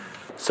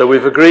So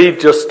we've agreed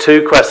just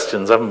 2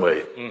 questions, haven't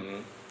we?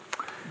 Mm-hmm.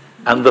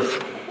 And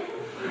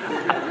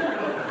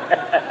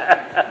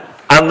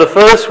the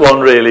first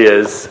one really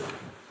is,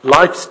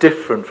 life's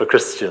different for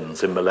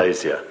Christians in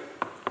Malaysia.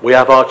 We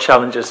have our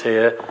challenges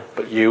here,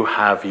 but you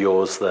have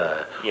yours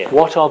there. Yeah.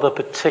 What are the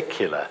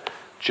particular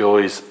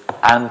joys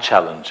and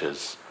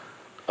challenges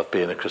of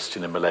being a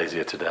Christian in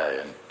Malaysia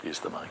today? And use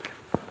the mic.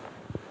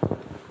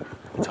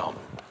 Tom.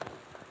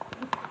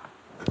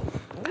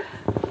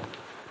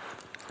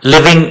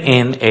 Living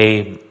in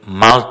a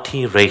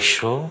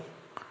multiracial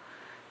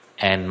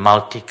and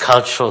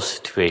multicultural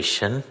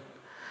situation,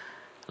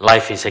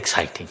 life is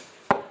exciting.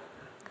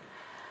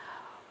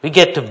 We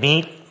get to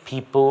meet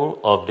people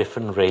of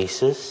different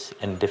races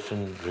and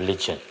different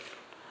religion.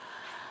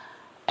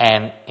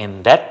 And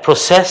in that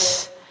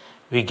process,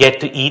 we get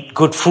to eat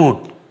good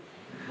food.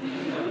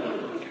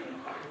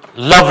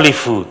 Lovely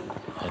food.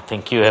 I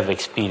think you have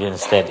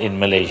experienced that in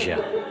Malaysia.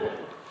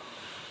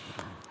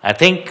 I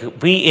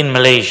think we in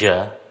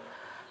Malaysia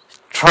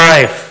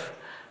thrive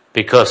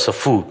because of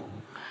food.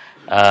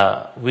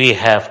 We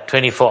have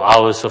 24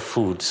 hours of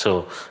food,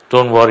 so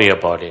don't worry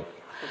about it.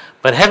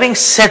 But having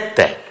said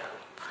that,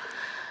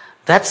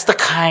 that's the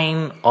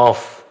kind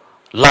of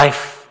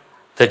life,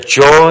 the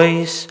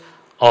joys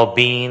of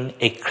being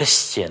a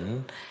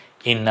Christian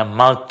in a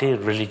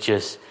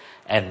multi-religious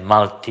and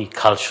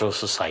multicultural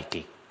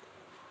society.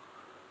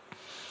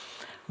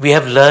 We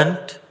have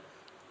learned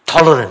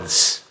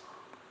tolerance.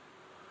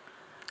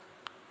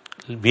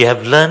 We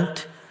have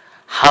learned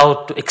how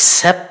to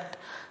accept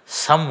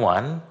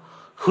someone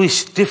who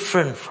is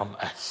different from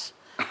us.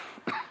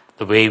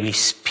 The way we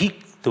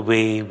speak, the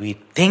way we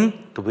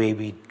think, the way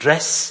we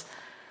dress,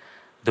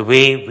 the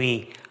way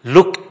we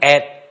look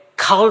at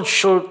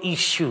cultural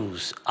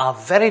issues are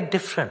very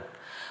different.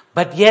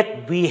 But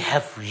yet we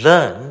have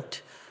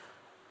learned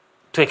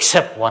to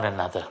accept one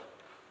another.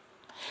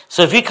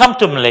 So if we come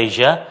to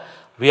Malaysia,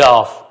 we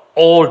are of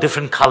all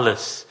different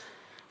colors,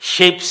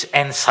 shapes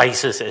and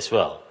sizes as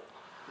well.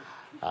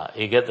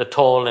 You get the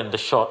tall and the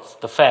short,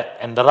 the fat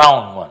and the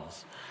round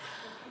ones.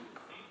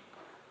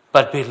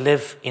 But we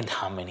live in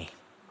harmony.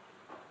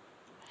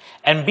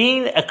 And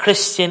being a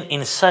Christian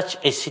in such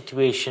a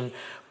situation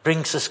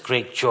brings us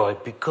great joy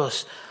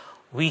because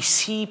we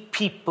see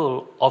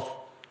people of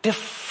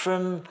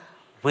different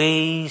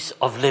ways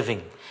of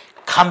living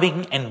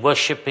coming and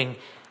worshipping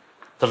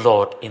the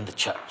Lord in the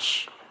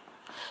church.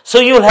 So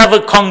you'll have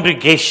a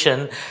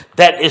congregation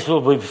that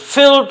will be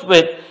filled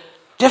with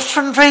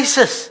different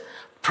races,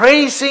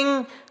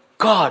 praising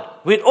God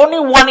with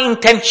only one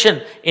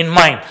intention in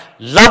mind,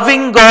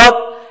 loving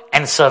God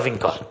and serving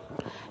God.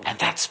 And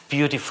that's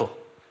beautiful.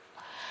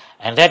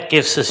 And that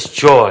gives us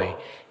joy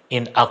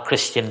in our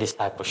Christian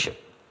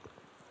discipleship.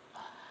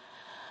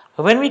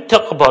 But when we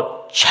talk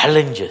about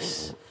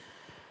challenges,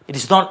 it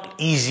is not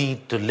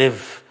easy to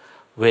live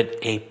with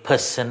a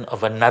person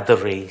of another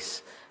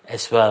race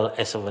as well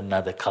as of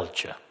another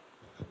culture.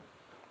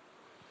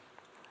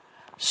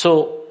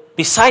 So,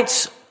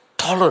 besides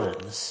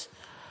tolerance,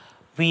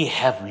 we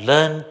have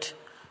learned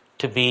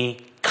to be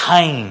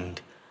kind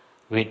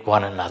with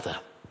one another.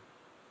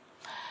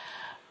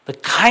 The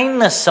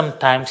kindness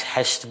sometimes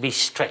has to be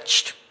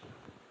stretched.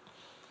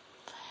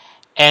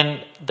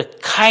 And the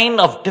kind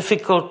of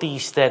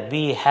difficulties that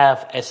we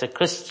have as a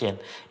Christian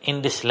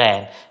in this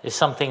land is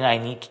something I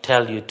need to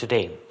tell you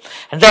today.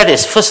 And that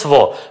is, first of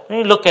all, when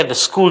you look at the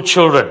school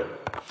children,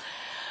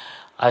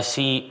 I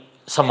see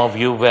some of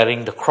you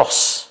wearing the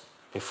cross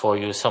before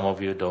you, some of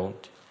you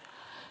don't.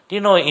 Do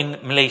you know in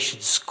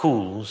Malaysian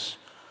schools,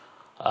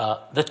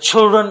 the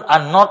children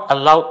are not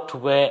allowed to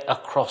wear a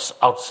cross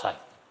outside.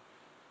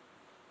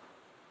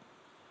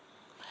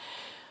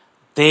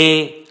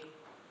 They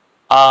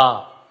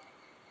are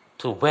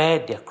to wear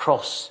their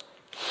cross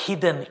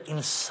hidden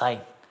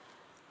inside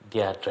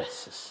their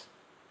dresses.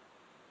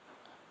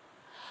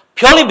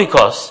 Purely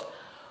because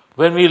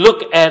when we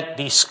look at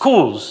the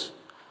schools,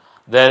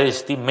 there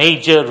is the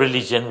major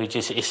religion, which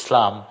is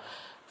Islam,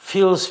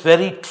 feels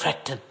very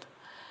threatened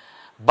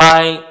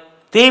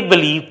they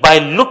believe by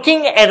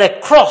looking at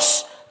a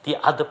cross, the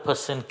other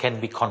person can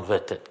be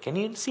converted. Can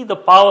you see the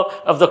power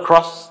of the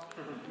cross?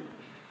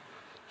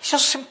 It's so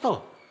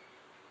simple.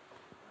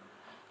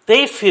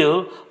 They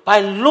feel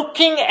by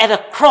looking at a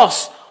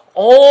cross,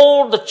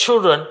 all the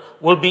children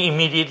will be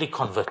immediately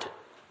converted.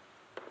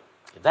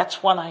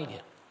 That's one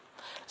idea.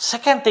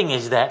 Second thing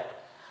is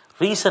that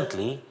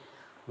recently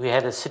we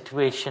had a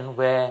situation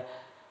where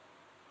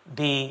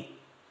the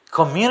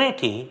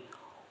community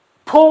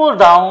pulled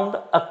down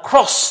a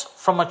cross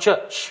from a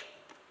church.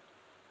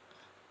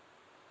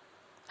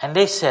 And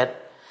they said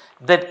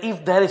that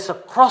if there is a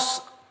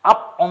cross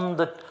up on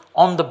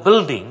the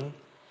building,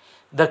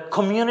 the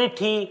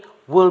community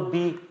will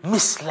be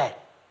misled.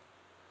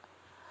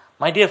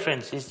 My dear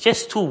friends, it's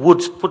just 2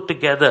 woods put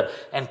together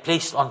and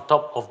placed on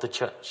top of the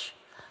church.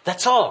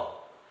 That's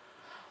all.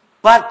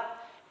 But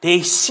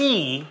they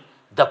see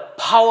the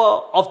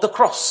power of the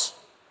cross.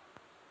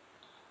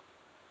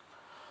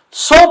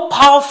 So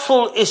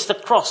powerful is the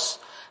cross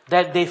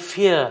that they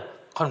fear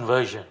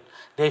conversion.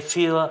 they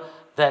fear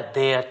that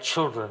their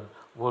children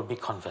will be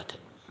converted.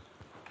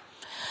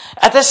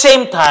 At the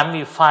same time,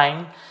 we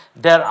find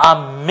there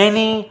are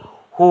many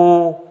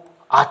who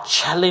are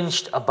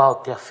challenged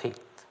about their faith.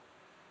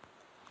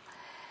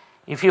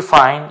 If you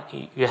find,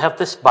 you have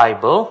this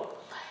Bible,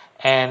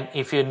 and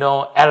if you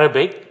know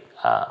Arabic,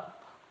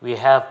 we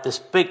have this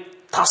big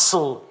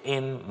tussle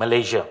in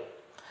Malaysia.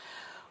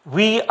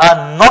 We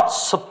are not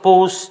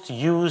supposed to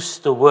use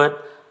the word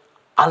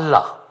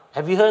Allah.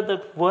 Have you heard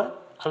the word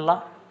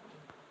Allah?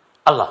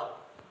 Allah.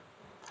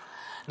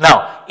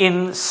 Now,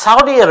 in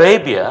Saudi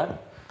Arabia,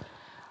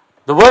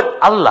 the word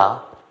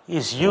Allah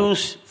is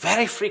used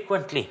very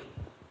frequently.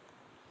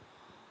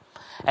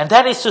 And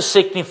that is to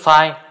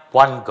signify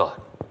one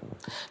God.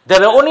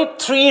 There are only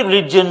 3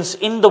 religions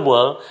in the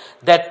world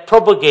that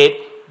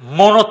propagate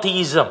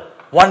monotheism,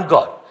 one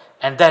God.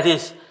 And that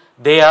is,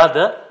 they are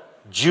the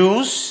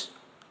Jews,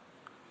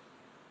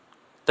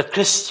 the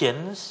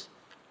Christians,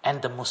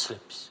 and the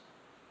Muslims.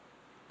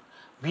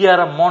 We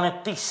are a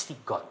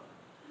monotheistic God.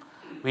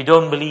 We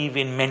don't believe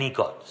in many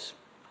gods.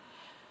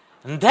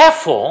 And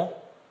therefore,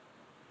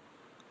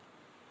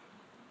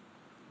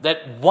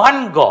 that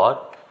one God,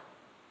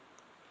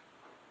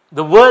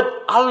 the word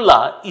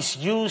Allah is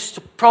used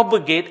to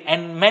propagate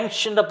and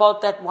mentioned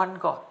about that one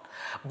God.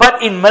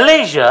 But in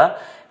Malaysia,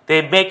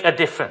 they make a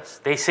difference.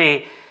 They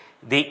say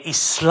the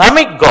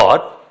Islamic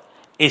God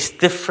is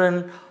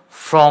different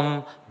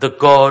from the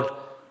God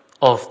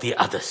of the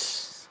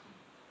others.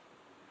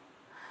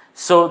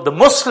 So the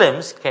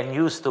Muslims can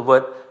use the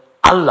word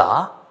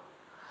Allah,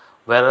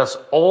 whereas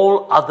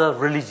all other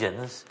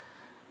religions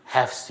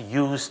have to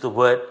use the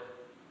word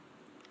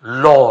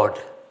Lord,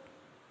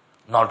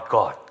 not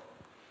God.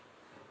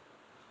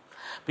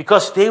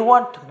 Because they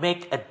want to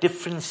make a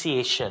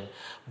differentiation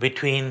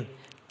between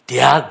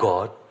their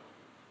God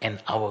and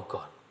our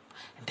God.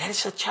 And that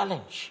is a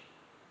challenge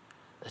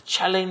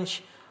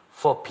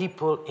for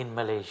people in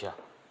Malaysia.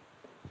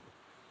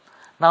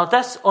 Now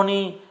that's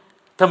only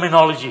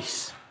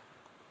terminologies.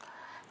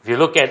 If you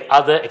look at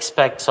other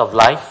aspects of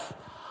life,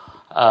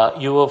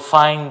 you will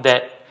find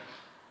that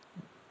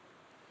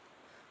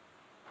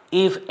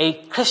if a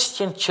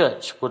Christian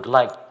church would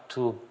like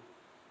to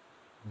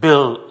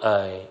build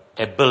a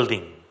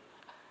building,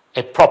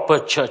 a proper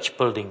church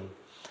building,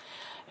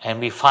 and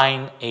we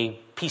find a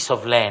piece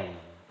of land,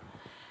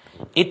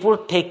 it will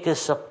take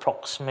us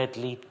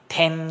approximately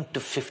 10 to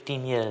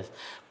 15 years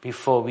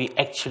before we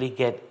actually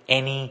get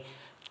any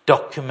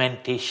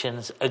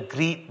documentations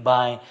agreed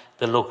by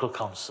the local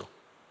council.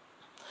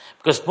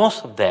 Because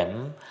most of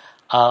them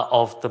are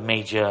of the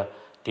major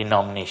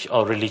denomination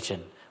or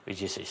religion,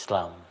 which is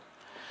Islam.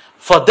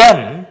 For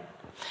them,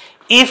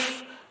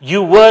 if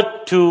you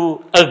were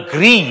to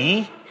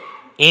agree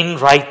in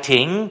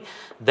writing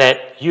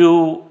that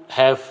you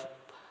have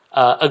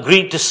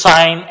agreed to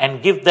sign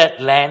and give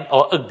that land,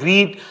 or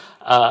agreed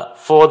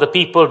for the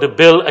people to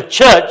build a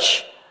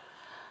church,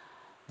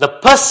 the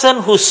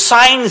person who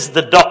signs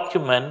the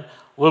document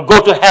will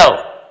go to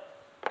hell,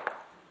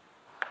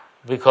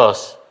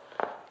 because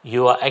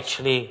you are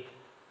actually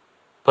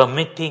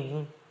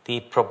permitting the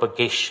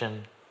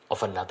propagation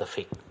of another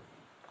faith.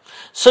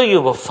 So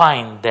you will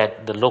find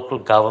that the local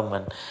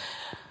government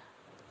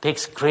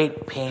takes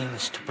great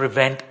pains to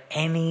prevent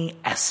any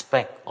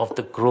aspect of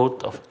the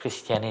growth of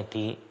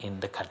Christianity in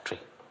the country.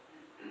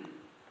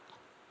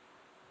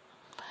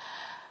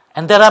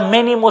 And there are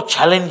many more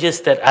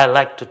challenges that I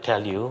like to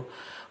tell you,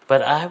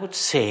 but I would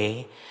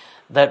say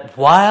that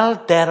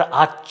while there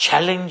are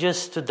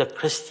challenges to the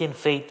Christian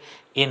faith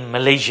in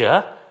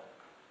Malaysia,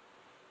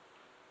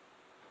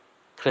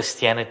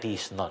 Christianity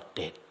is not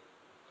dead.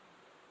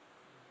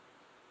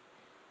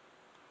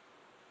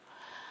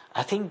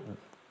 I think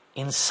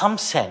in some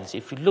sense,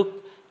 if you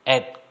look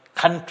at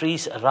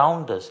countries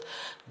around us,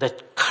 the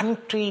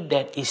country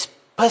that is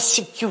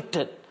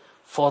persecuted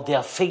for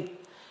their faith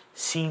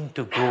seem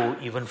to grow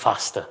even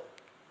faster.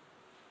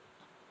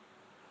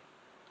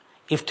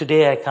 If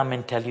today I come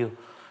and tell you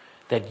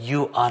that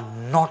you are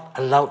not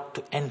allowed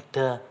to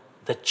enter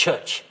the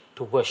church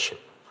to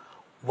worship,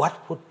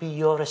 what would be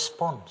your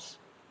response?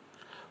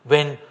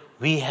 When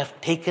we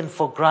have taken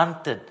for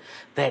granted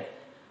that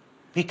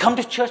we come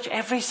to church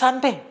every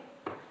Sunday.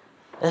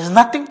 There's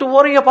nothing to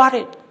worry about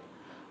it.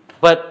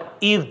 But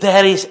if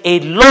there is a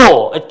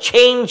law, a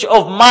change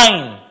of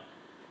mind,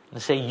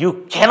 and say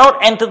you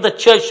cannot enter the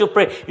church to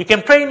pray. You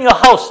can pray in your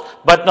house,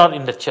 but not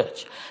in the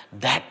church.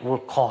 That will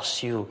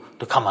cause you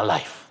to come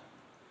alive.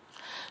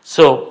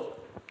 So,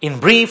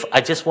 in brief,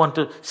 I just want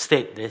to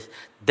state this.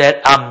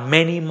 There are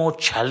many more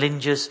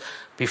challenges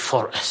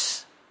before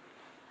us.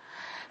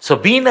 So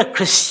being a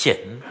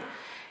Christian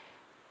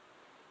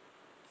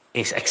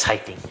is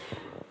exciting.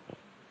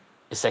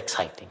 It's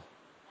exciting.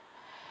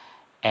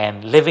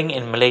 And living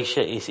in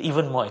Malaysia is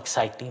even more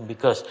exciting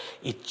because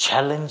it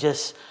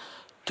challenges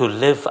to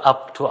live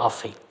up to our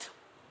faith.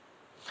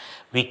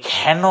 We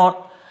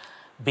cannot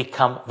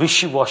become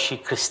wishy-washy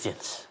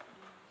Christians.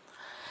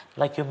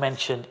 Like you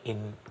mentioned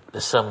in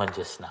the sermon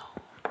just now.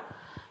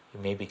 You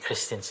may be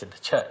Christians in the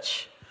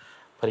church,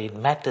 but it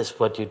matters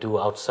what you do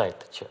outside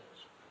the church.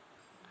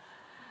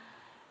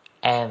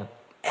 And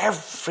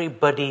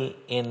everybody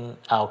in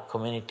our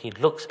community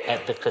looks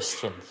at the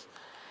Christians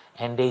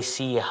and they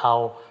see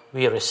how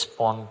we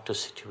respond to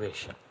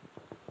situation.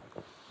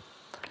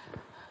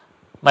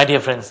 My dear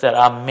friends, there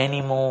are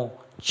many more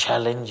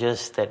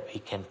challenges that we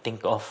can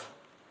think of,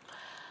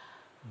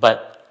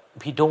 but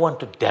we don't want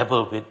to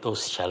dabble with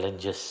those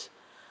challenges.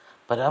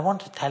 But I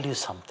want to tell you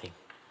something,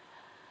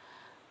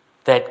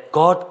 that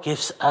God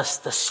gives us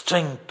the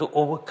strength to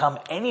overcome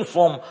any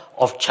form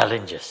of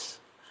challenges.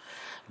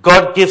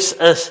 God gives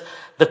us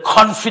the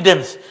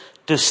confidence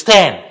to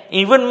stand.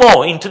 Even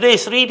more, in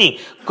today's reading,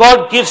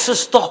 God gives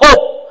us the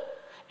hope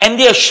and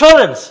the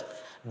assurance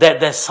that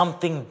there's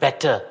something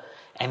better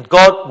and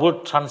God will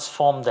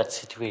transform that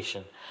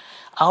situation.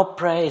 Our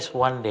prayer is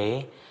one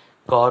day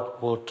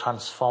God will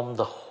transform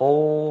the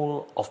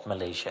whole of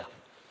Malaysia.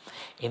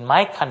 In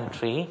my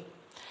country,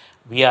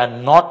 we are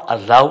not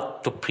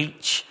allowed to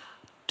preach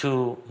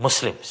to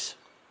Muslims.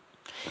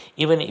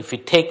 Even if you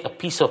take a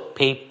piece of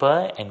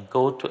paper and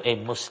go to a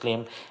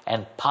Muslim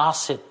and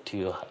pass it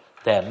to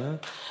them,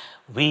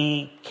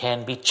 we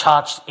can be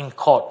charged in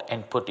court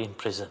and put in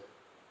prison.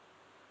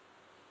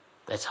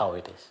 That's how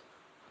it is.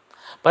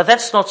 But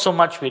that's not so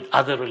much with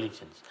other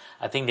religions.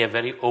 I think they're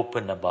very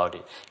open about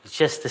it. It's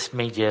just this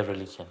major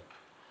religion.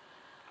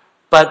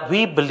 But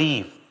we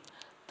believe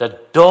the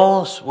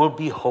doors will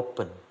be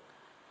open,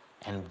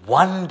 and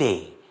one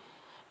day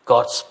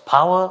God's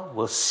power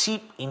will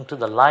seep into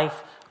the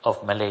life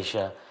of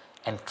Malaysia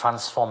and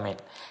transform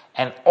it.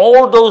 And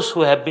all those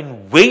who have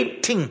been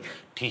waiting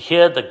to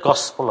hear the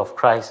gospel of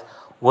Christ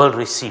will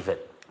receive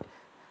it.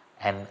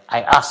 And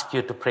I ask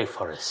you to pray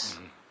for us.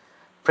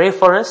 Pray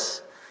for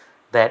us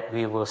that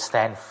we will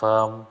stand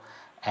firm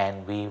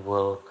and we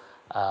will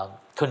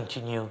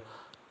continue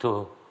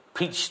to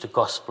preach the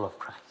gospel of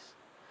Christ.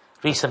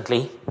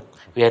 Recently,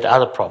 we had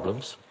other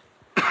problems.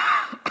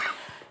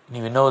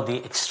 You know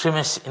the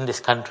extremists in this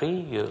country.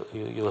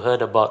 You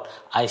heard about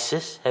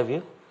ISIS, have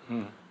you?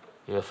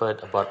 You have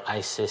heard about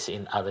ISIS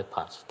in other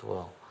parts of the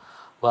world.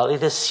 Well,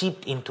 it has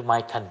seeped into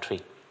my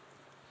country.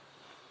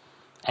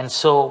 And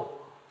so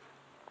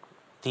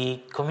the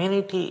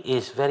community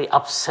is very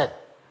upset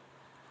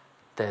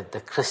that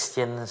the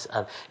Christians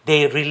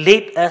they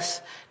relate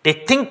us, they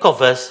think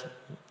of us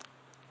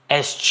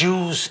as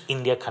Jews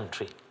in their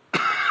country.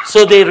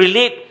 So they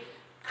relate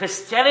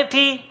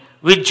Christianity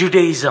with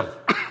Judaism.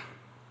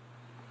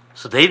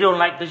 So they don't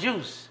like the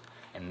Jews.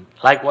 And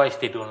likewise,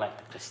 they don't like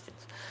the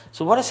Christians.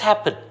 So what has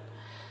happened?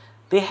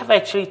 They have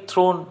actually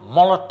thrown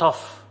Molotov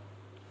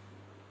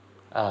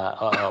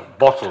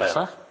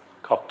bottles,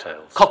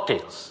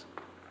 cocktails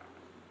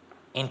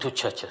into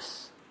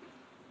churches.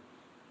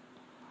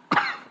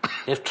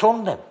 They've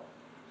thrown them.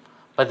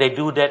 But they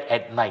do that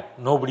at night.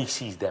 Nobody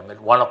sees them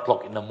at 1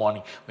 o'clock in the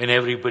morning when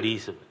everybody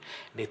is.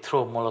 They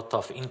throw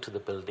Molotov into the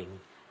building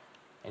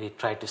and they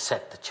try to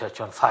set the church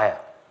on fire.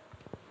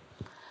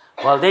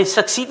 Well, they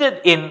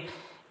succeeded in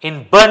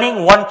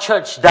burning one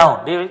church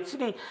down. They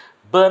actually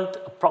burnt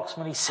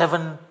approximately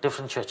 7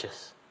 different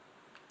churches.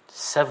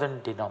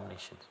 7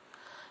 denominations.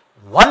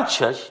 In one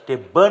church, they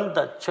burned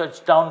the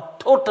church down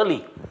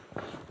totally.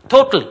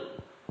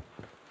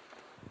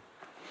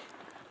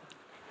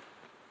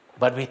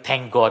 But we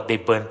thank God they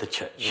burned the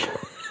church.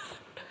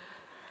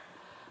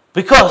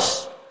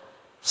 Because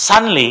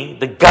suddenly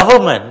the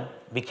government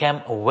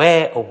became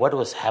aware of what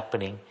was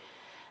happening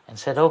and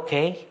said,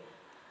 okay,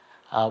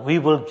 we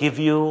will give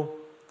you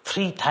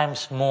 3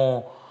 times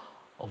more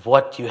of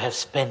what you have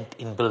spent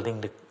in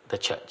building the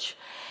church.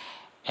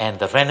 And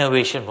the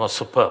renovation was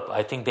superb.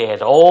 I think they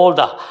had all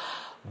the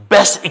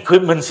best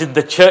equipments in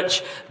the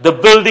church. The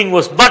building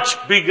was much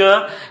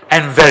bigger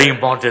and very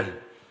modern.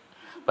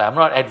 But I'm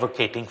not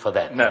advocating for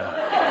that. No.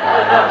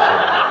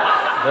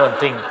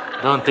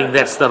 Don't think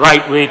that's the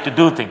right way to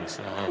do things.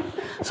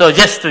 So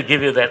just to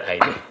give you that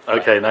idea.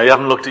 Okay, now you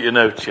haven't looked at your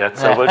notes yet,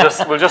 so we'll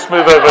just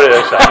move over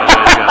here, shall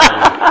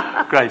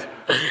we? Great.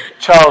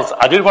 Charles,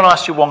 I did want to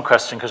ask you one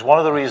question, because one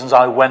of the reasons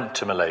I went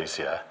to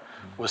Malaysia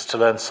was to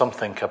learn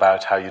something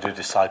about how you do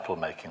disciple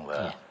making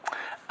there. Yeah.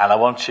 And I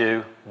want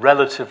you,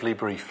 relatively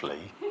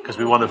briefly, because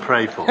we want to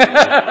pray for you.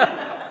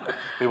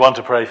 We want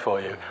to pray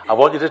for you. I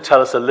want you to tell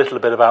us a little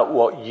bit about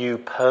what you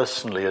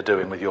personally are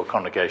doing with your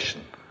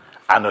congregation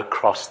and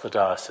across the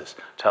diocese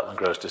to help them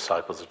grow as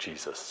disciples of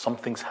Jesus.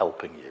 Something's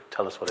helping you.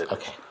 Tell us what it is.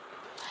 Okay.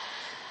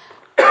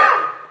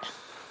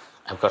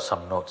 I've got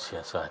some notes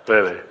here. So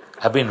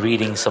I've been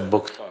reading some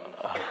books,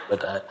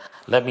 but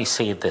let me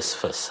say this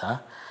first.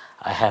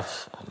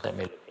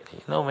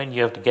 When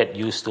you have to get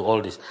used to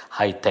all this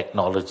high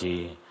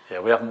technology. Yeah,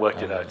 we haven't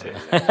worked it out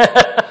yet.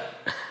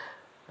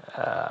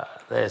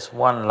 There's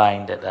one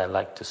line that I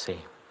like to say.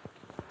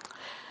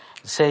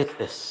 Say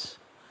this: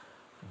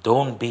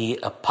 don't be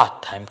a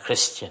part-time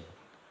Christian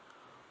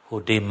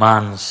who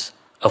demands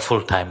a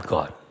full-time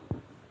God.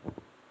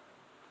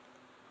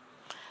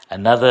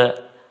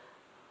 Another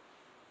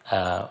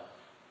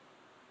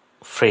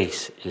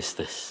phrase is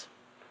this: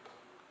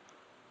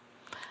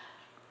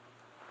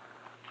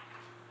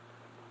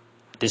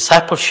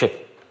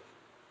 Discipleship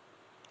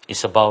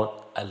is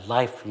about a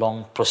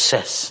lifelong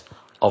process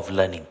of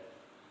learning.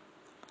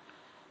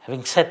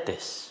 Having said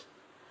this,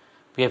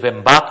 we have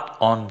embarked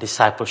on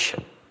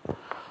discipleship.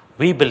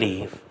 We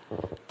believe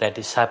that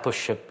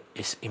discipleship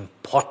is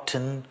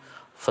important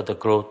for the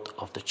growth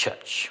of the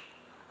church.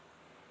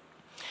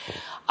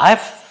 I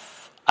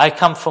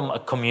come from a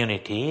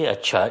community, a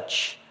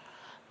church,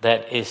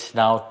 that is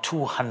now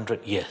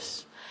 200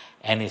 years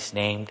and is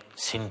named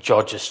St.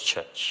 George's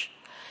Church.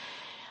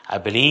 I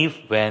believe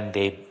when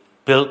they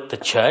built the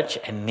church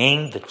and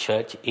named the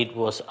church, it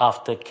was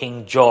after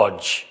King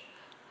George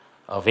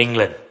of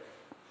England.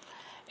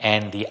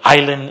 And the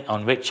island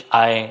on which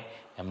I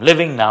am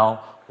living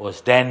now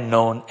was then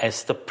known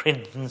as the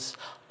Prince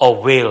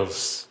of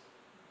Wales.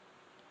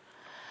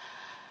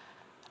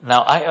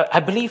 Now, I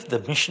believe the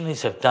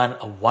missionaries have done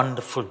a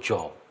wonderful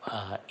job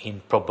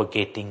in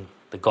propagating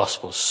the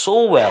gospel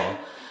so well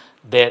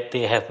that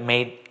they have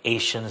made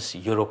Asians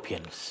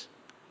Europeans.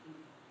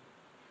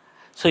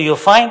 So you'll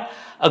find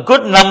a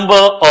good number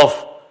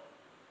of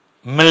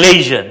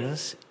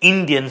Malaysians,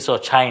 Indians or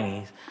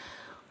Chinese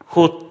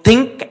who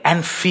think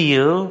and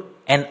feel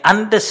and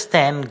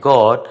understand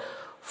God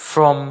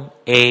from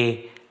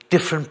a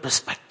different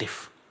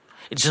perspective.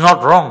 It's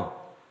not wrong.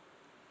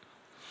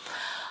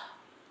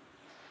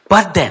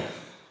 But then,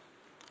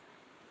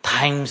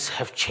 times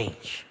have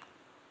changed.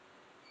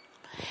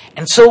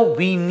 And so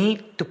we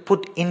need to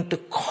put into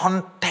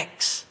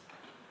context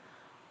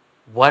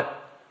what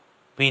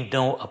we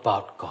know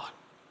about God.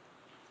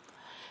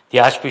 The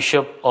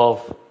Archbishop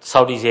of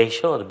Southeast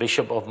Asia, or the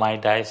Bishop of my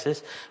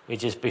diocese,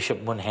 which is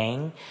Bishop Mun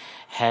Heng,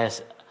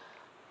 has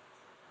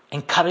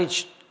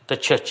encouraged the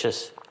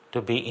churches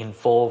to be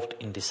involved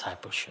in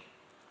discipleship.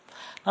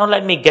 Now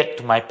let me get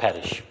to my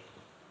parish.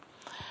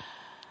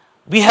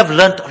 We have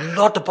learned a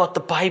lot about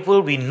the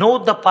Bible. We know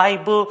the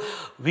Bible.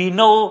 We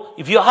know,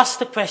 if you ask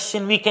the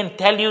question, we can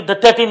tell you the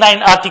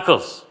 39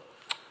 articles.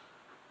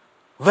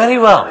 Very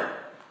well.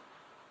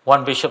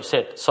 One bishop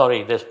said,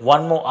 sorry, there's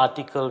one more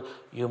article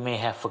you may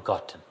have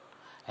forgotten.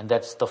 And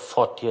that's the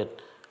 40th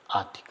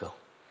article.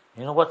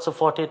 You know what's the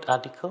 40th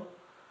article?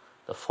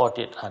 The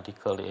 40th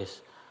article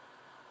is,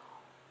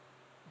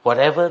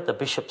 whatever the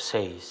bishop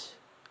says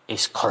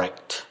is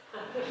correct.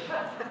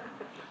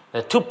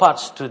 There are two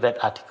parts to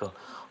that article.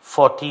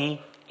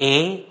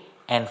 40A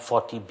and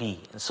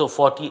 40B. And so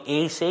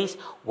 40A says,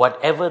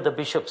 whatever the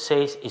bishop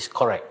says is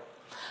correct.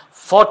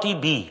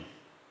 40B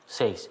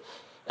says,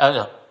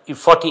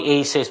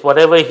 40A says,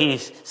 whatever he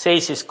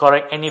says is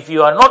correct. And if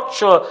you are not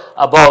sure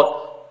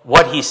about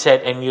what he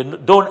said and you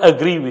don't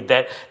agree with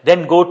that,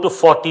 then go to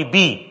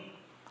 40B.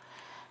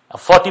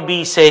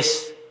 40B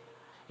says,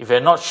 if you're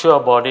not sure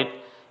about it,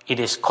 it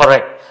is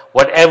correct.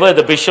 Whatever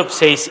the bishop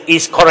says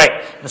is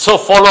correct. And so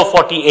follow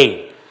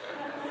 40A.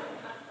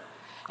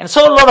 And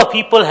so a lot of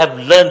people have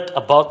learnt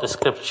about the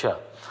scripture.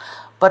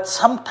 But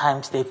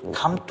sometimes they've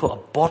come to a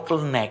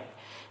bottleneck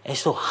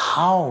as to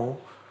how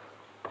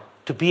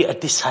to be a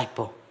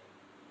disciple.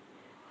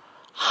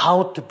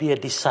 How to be a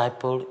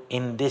disciple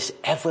in this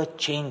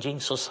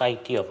ever-changing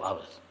society of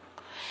ours.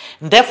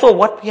 And therefore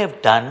what we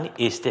have done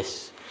is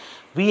this.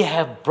 We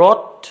have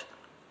brought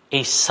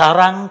a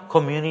Sarang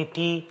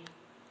Community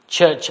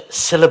Church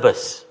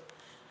syllabus.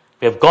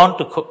 We have gone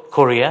to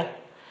Korea.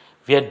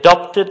 We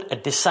adopted a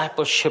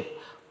discipleship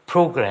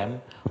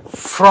program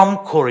from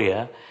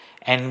Korea,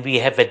 and we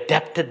have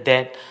adapted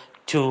that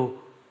to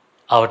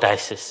our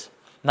diocese.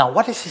 Now,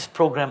 what is this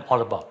program all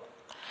about?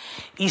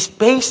 It's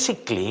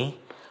basically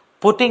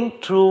putting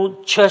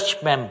through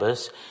church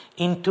members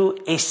into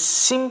a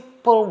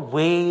simple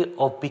way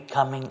of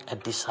becoming a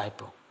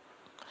disciple.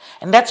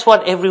 And that's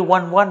what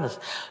everyone wants.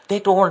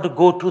 They don't want to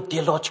go through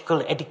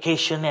theological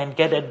education and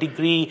get a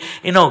degree,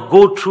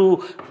 go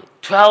through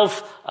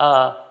 12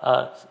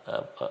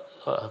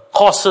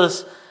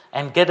 courses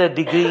and get a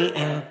degree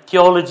in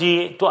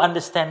theology to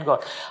understand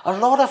God. A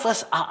lot of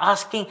us are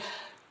asking,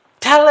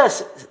 tell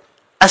us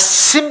a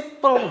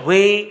simple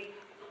way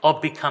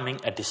of becoming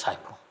a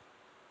disciple.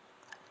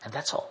 And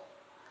that's all.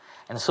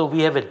 And so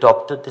we have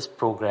adopted this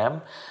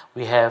program.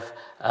 We have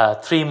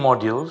 3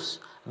 modules.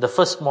 The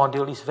first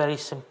module is very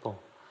simple.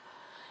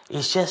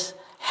 It's just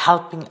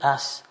helping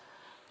us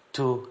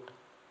to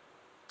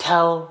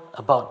tell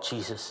about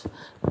Jesus.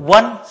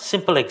 One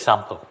simple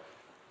example.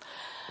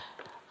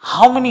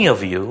 How many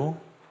of you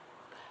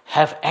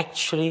have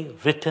actually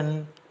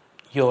written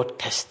your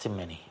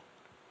testimony?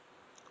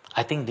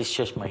 I think this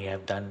church might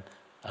have done,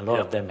 a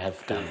lot of them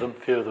have done.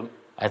 Few of them.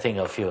 I think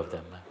a few of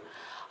them.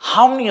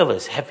 How many of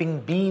us, having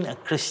been a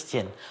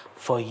Christian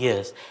for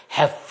years,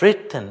 have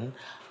written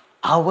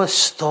our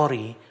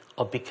story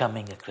of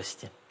becoming a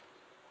Christian?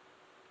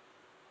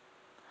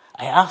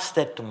 I asked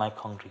that to my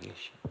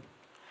congregation.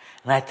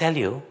 And I tell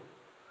you,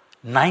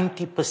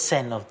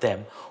 90% of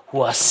them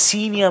who are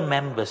senior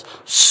members,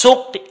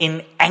 soaked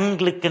in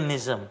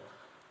Anglicanism,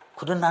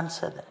 couldn't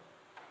answer that.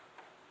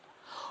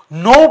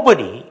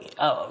 Nobody,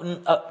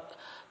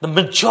 the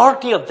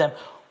majority of them,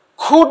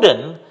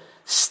 couldn't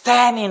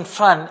stand in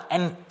front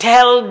and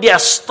tell their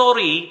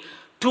story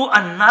to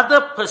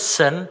another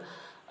person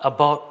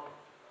about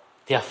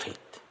their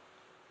faith.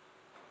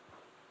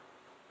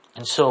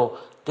 And so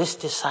this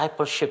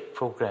discipleship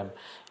program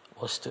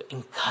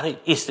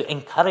is to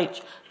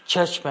encourage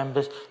church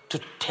members to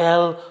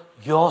tell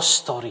your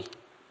story,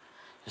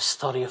 the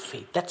story of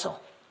faith. That's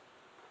all.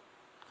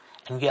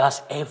 And we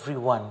ask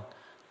everyone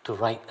to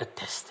write a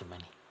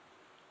testimony.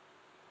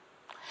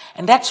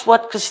 And that's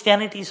what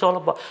Christianity is all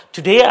about.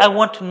 Today I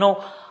want to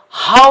know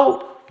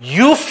how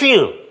you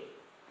feel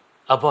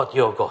about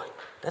your God.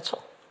 That's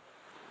all.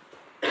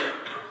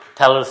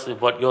 Tell us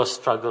about your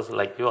struggles,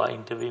 like you are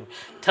interviewing.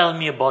 Tell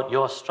me about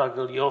your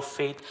struggle, your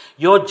faith,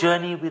 your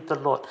journey with the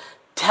Lord.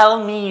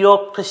 Tell me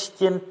your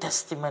Christian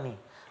testimony.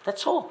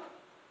 That's all.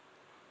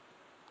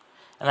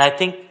 And I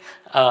think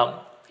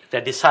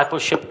the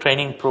discipleship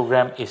training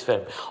program is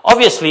very...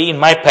 Obviously, in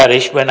my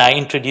parish, when I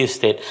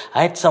introduced it,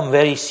 I had some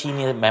very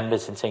senior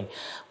members in saying,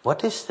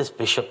 what is this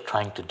bishop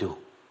trying to do?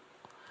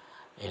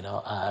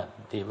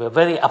 They were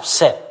very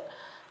upset.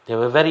 They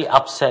were very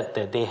upset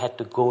that they had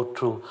to go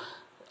through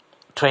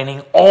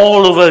training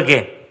all over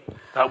again.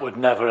 That would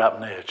never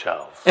happen here,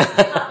 Charles.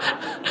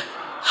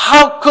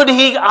 How could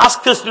he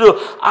ask us to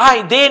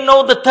do? They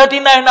know the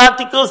 39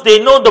 articles,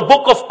 they know the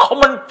Book of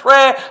Common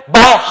Prayer by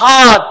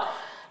heart,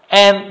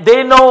 and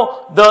they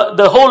know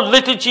the whole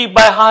liturgy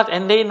by heart,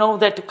 and they know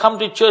that to come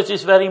to church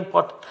is very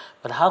important.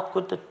 But how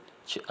could the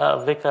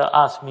vicar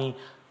ask me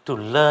to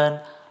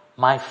learn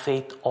my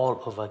faith all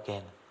over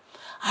again?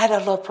 I had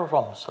a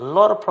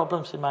lot of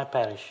problems in my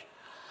parish.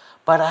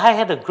 But I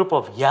had a group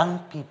of young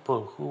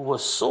people who were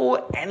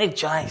so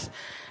energized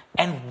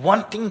and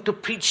wanting to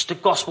preach the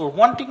gospel,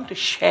 wanting to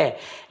share.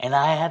 And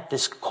I had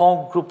this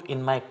core group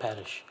in my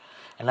parish.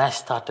 And I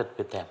started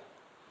with them.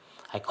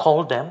 I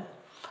called them.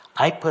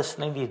 I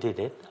personally did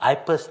it. I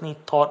personally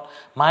taught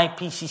my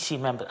PCC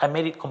members. I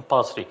made it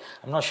compulsory.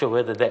 I'm not sure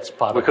whether that's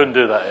part of it. We couldn't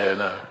do that here,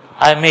 no.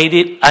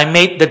 I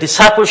made the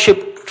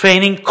discipleship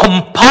training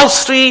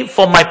compulsory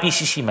for my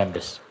PCC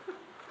members.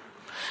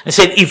 I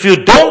said, if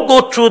you don't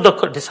go through the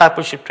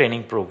discipleship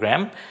training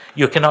program,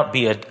 you cannot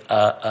be a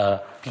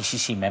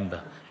PCC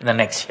member in the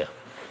next year.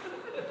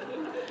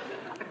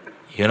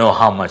 You know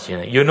how much,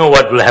 you know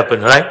what will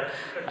happen, right?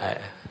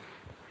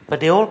 But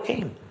they all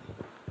came.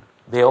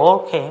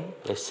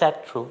 They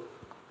sat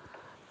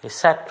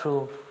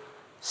through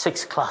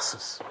 6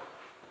 classes.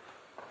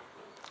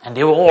 And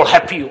they were all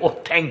happy.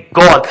 Oh, thank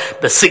God,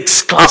 the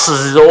 6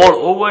 classes is all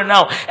over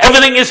now.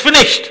 Everything is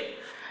finished.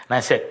 And I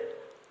said,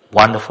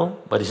 wonderful,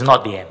 but it's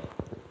not the end.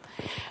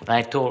 And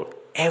I told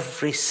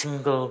every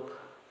single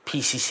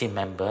PCC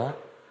member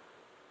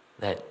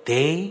that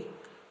they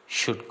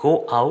should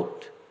go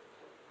out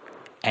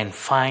and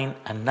find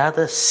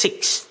another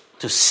 6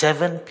 to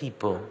 7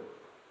 people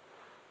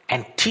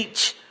and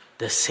teach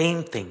the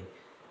same thing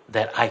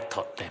that I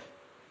taught them.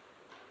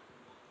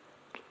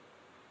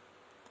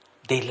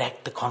 They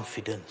lacked the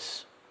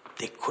confidence.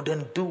 They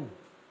couldn't do.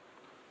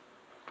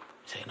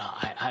 Say, no,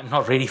 I'm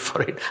not ready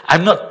for it.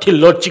 I'm not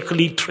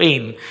theologically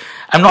trained.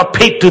 I'm not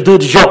paid to do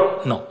the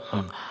job. No.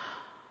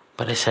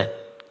 But I said,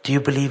 do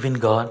you believe in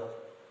God?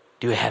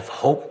 Do you have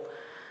hope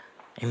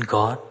in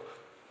God?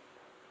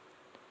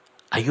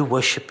 Are you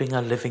worshipping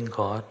a living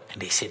God?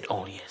 And they said,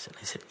 oh yes. And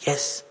I said,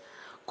 yes,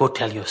 go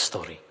tell your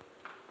story.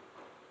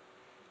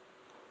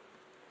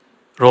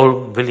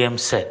 Roland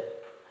Williams said,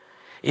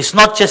 it's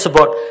not just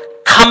about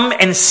come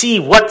and see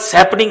what's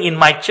happening in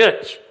my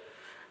church.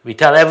 We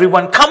tell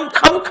everyone, come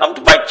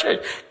to my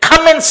church.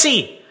 Come and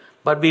see.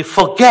 But we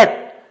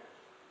forget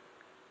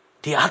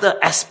the other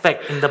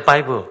aspect in the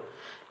Bible.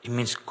 It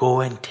means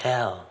go and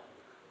tell.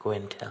 Go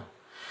and tell.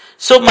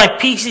 So my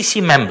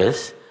PCC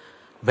members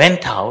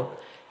went out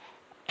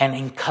and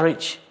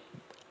encouraged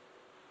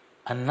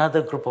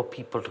another group of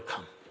people to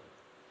come.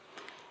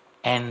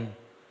 And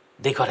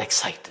they got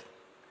excited.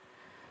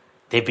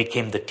 They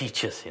became the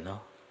teachers,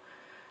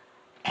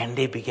 And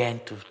they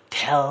began to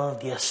tell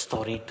their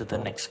story to the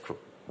next group.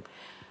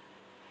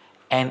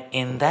 And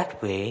in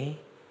that way,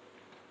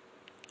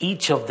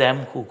 each of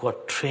them who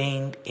got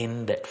trained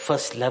in that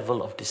first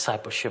level of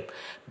discipleship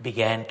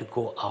began to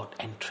go out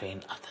and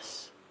train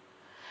others.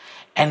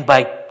 And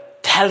by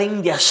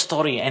telling their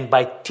story and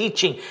by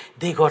teaching,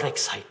 they got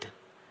excited.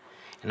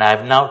 And I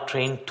have now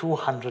trained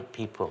 200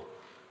 people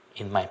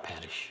in my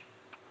parish.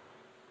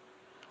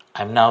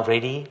 I'm now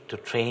ready to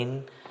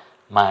train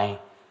my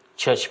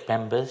church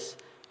members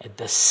at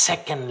the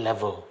second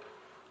level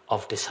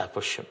of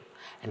discipleship.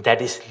 And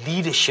that is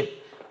leadership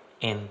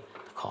in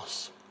the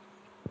cause.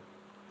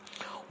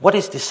 What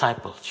is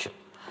discipleship?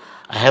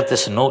 I have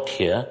this note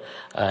here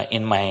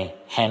in my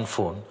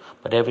handphone,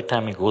 but every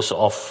time it goes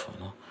off.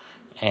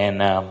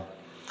 And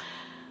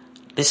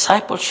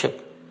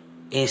discipleship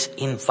is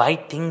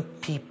inviting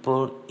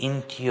people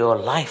into your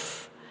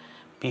life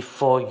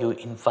before you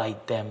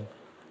invite them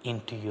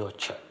into your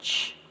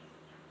church.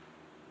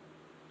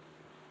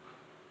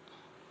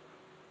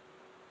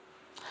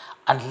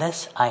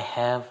 Unless I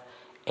have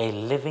a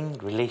living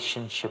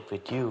relationship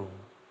with you,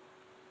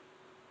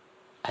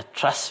 a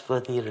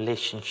trustworthy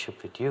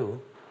relationship with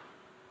you,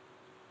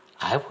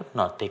 I would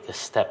not take a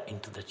step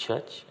into the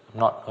church,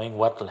 not knowing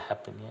what will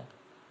happen here.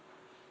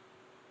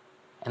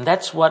 And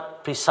that's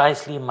what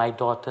precisely my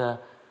daughter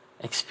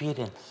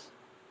experienced.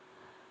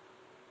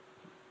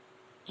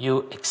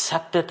 You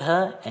accepted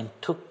her and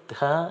took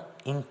her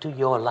into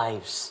your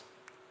lives.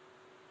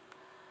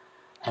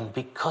 And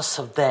because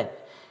of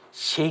that,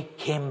 she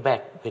came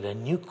back with a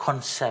new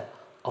concept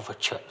of a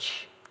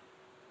church.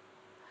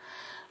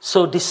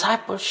 So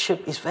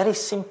discipleship is very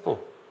simple.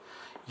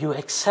 You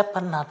accept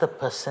another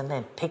person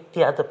and take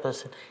the other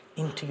person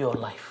into your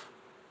life.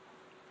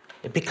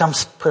 It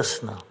becomes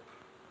personal.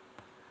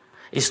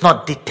 It's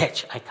not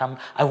detached.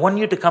 I want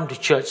you to come to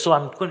church, so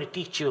I'm going to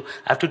teach you.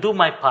 I have to do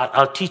my part.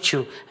 I'll teach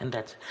you, and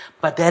that's.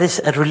 But there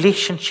is a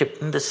relationship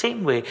in the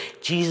same way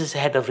Jesus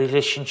had a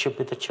relationship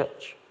with the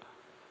church.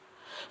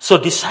 So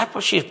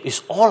discipleship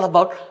is all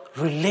about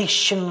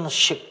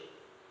relationship.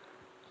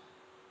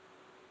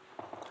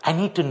 I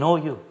need to know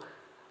you.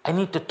 I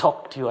need to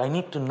talk to you. I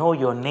need to know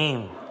your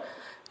name.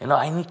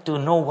 I need to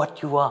know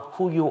what you are,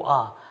 who you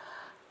are.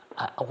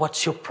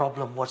 What's your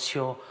problem? What's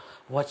your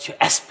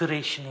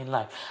aspiration in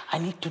life? I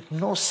need to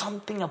know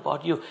something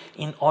about you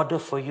in order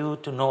for you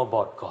to know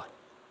about God.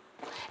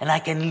 And I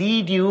can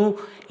lead you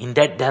in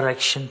that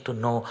direction to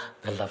know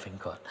the loving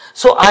God.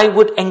 So I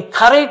would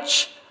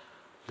encourage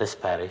this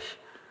parish,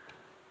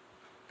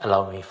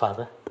 allow me,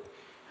 Father,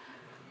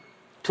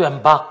 to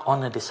embark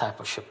on a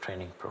discipleship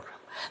training program.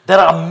 There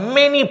are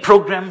many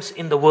programs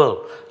in the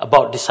world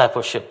about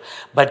discipleship,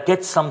 but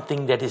get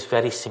something that is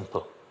very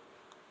simple.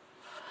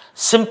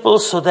 Simple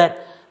so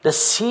that the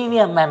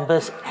senior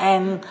members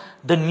and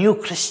the new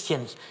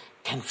Christians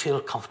can feel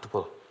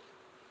comfortable.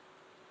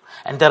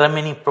 And there are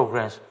many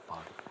programs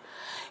about it.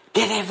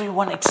 Get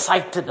everyone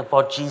excited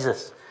about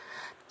Jesus.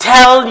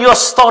 Tell your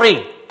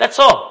story. That's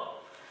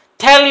all.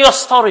 Tell your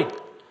story.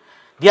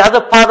 The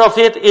other part of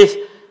it is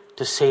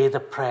to say the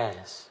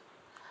prayers.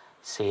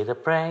 Say the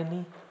prayer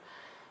in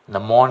the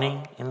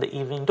morning, in the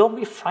evening. Don't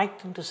be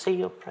frightened to say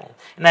your prayers.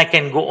 And I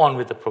can go on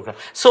with the program.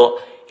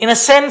 So, in a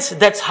sense,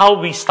 that's how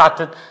we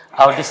started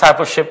our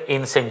discipleship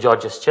in St.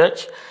 George's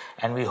Church.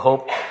 And we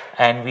hope,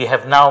 and we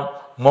have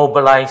now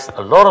mobilized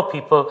a lot of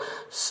people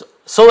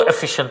so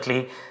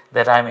efficiently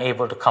that I'm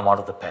able to come out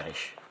of the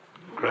parish.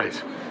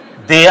 Great.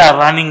 They are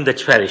running the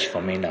parish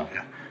for me now.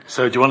 Yeah.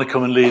 So do you want to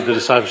come and lead the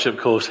discipleship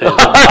course here?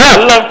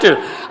 I'd love to.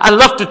 I'd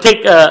love to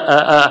take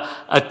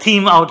a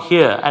team out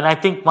here. And I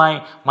think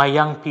my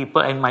young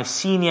people and my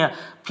senior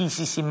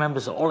PCC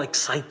members are all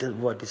excited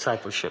about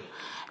discipleship.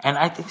 And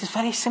I think it's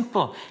very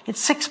simple. It's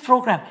 6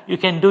 programs. You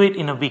can do it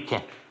in a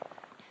weekend.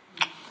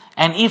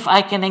 And if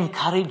I can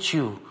encourage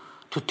you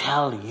to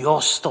tell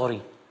your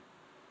story,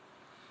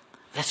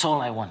 that's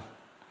all I want.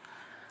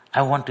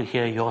 I want to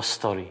hear your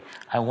story.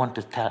 I want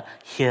to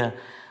hear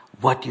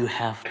what you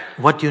have,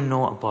 what you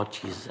know about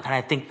Jesus. And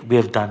I think we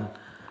have done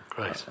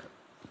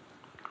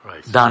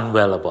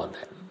well about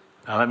that.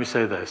 Now let me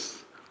say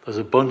this. There's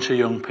a bunch of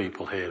young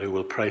people here who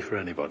will pray for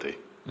anybody.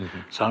 Mm-hmm.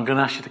 So I'm going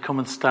to ask you to come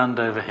and stand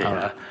over here.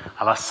 Right.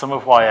 I'll ask some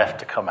of YF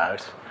to come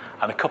out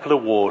and a couple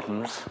of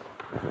wardens,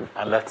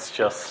 and let's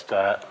just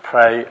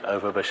pray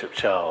over Bishop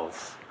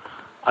Charles.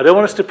 I don't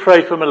want us to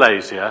pray for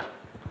Malaysia.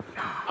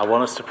 I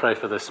want us to pray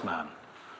for this man.